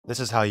This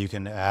is how you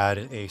can add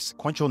a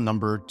sequential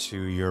number to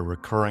your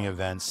recurring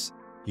events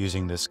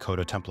using this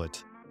Coda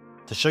template.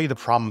 To show you the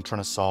problem I'm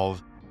trying to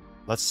solve,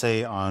 let's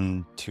say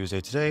on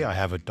Tuesday today, I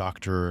have a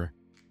doctor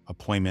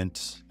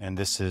appointment, and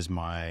this is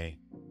my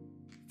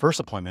first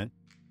appointment,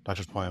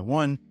 doctor's appointment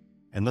 1.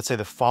 And let's say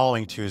the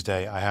following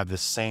Tuesday, I have the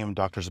same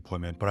doctor's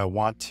appointment, but I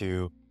want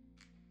to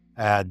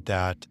add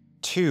that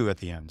 2 at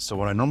the end. So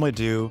what I normally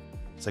do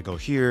is I go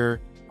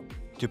here,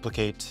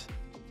 duplicate,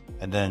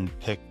 and then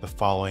pick the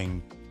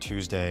following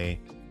Tuesday,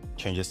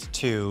 change this to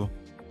 2.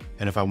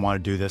 And if I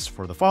want to do this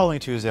for the following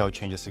Tuesday, I'll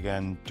change this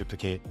again,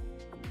 duplicate.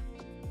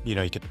 You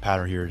get the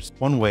pattern here.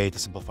 One way to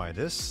simplify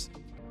this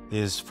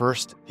is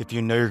first, if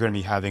you know you're going to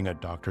be having a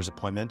doctor's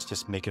appointment,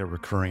 just make it a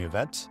recurring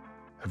event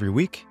every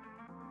week.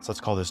 So let's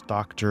call this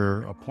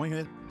doctor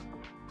appointment.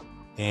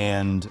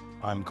 And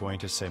I'm going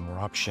to say more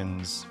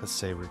options. Let's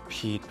say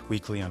repeat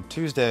weekly on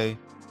Tuesday,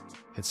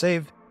 hit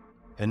save.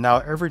 And now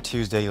every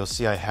Tuesday, you'll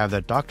see I have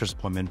that doctor's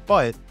appointment,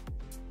 but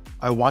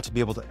I want to be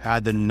able to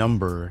add the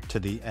number to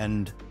the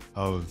end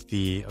of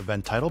the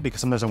event title, because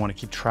sometimes I want to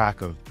keep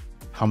track of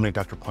how many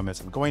doctor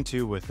appointments I'm going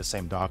to with the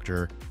same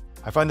doctor.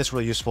 I find this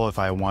really useful if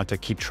I want to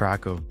keep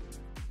track of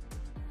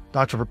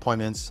doctor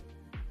appointments,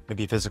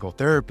 maybe physical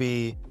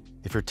therapy,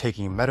 if you're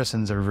taking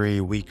medicines every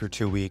week or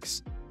 2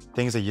 weeks,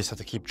 things that you just have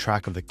to keep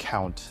track of the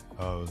count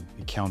of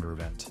the calendar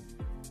event.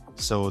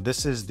 So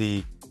this is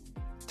the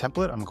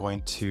template.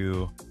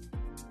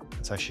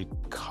 Let's actually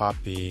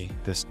copy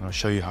this and I'll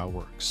show you how it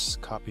works.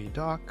 Copy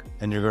doc,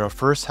 and you're gonna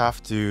first have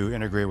to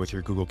integrate with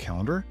your Google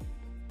Calendar.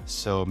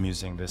 So I'm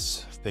using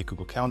this fake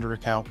Google Calendar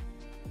account.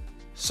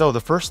 So the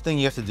first thing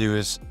you have to do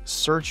is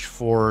search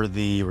for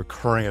the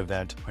recurring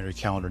event on your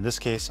calendar. In this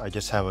case, I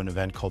just have an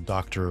event called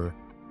doctor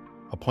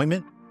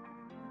appointment.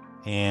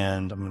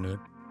 And I'm going to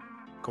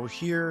go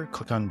here,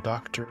 click on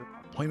doctor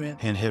appointment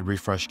and hit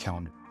refresh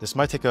calendar. This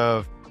might take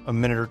a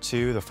minute or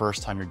two the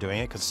first time you're doing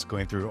it, because it's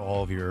going through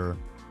all of your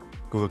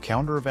Google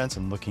Calendar events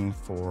and looking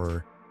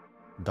for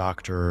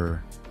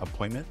doctor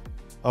appointment.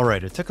 All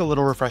right, it took a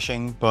little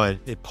refreshing, but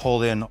it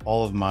pulled in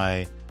all of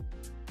my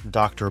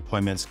doctor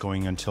appointments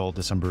going until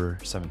December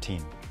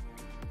 17.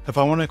 If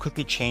I want to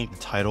quickly change the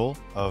title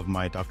of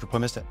my doctor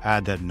appointments to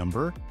add that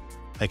number,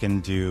 I can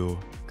do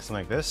something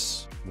like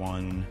this,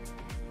 1,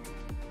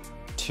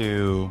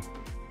 2,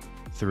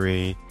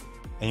 3,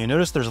 and you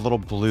notice there's a little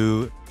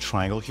blue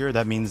triangle here.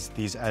 That means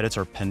these edits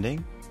are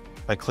pending.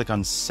 If I click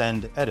on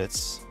send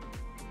edits,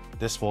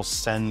 this will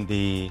send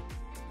the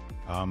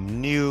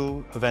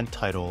new event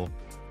title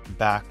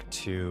back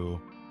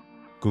to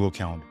Google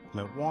Calendar.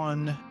 Appointment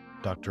 1,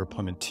 doctor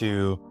appointment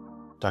 2,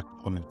 doctor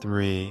appointment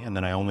 3, and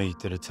then I only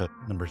did it to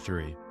number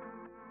 3.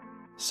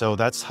 So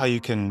that's how you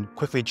can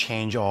quickly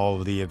change all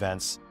of the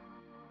events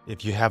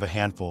if you have a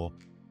handful.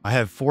 I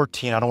have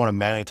 14. I don't want to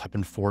manually type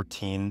in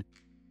 14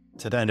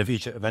 to the end of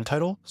each event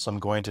title. So I'm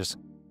going to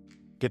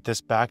get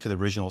this back to the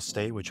original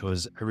state, which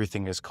was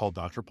everything is called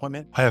doctor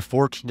appointment. I have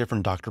 14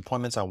 different doctor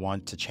appointments I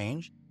want to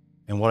change.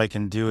 And what I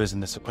can do is in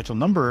the sequential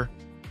number,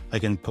 I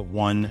can put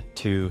 1,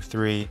 2,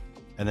 3,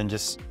 and then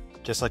just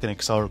like an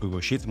Excel or Google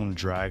Sheets, I'm going to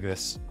drag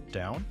this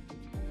down.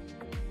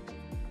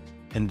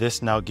 And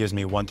this now gives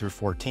me 1 through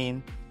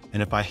 14.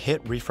 And if I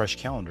hit refresh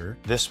calendar,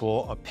 this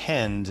will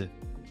append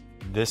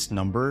this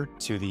number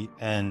to the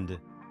end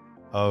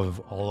of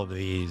all of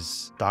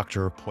these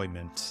doctor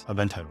appointment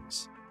event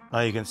titles. Now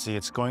you can see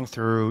it's going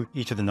through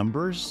each of the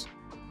numbers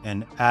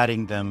and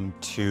adding them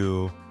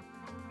to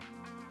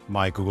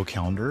my Google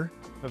Calendar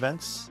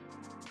events.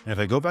 And if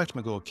I go back to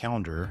my Google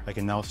Calendar, I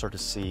can now start to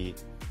see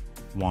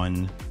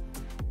 1,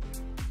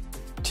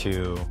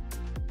 2.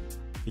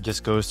 It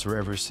just goes through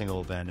every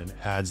single event and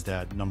adds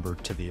that number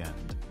to the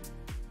end.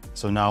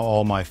 So now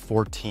all my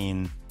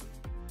 14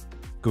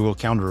 Google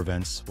Calendar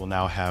events will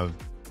now have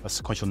a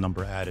sequential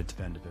number added to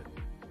the end of it.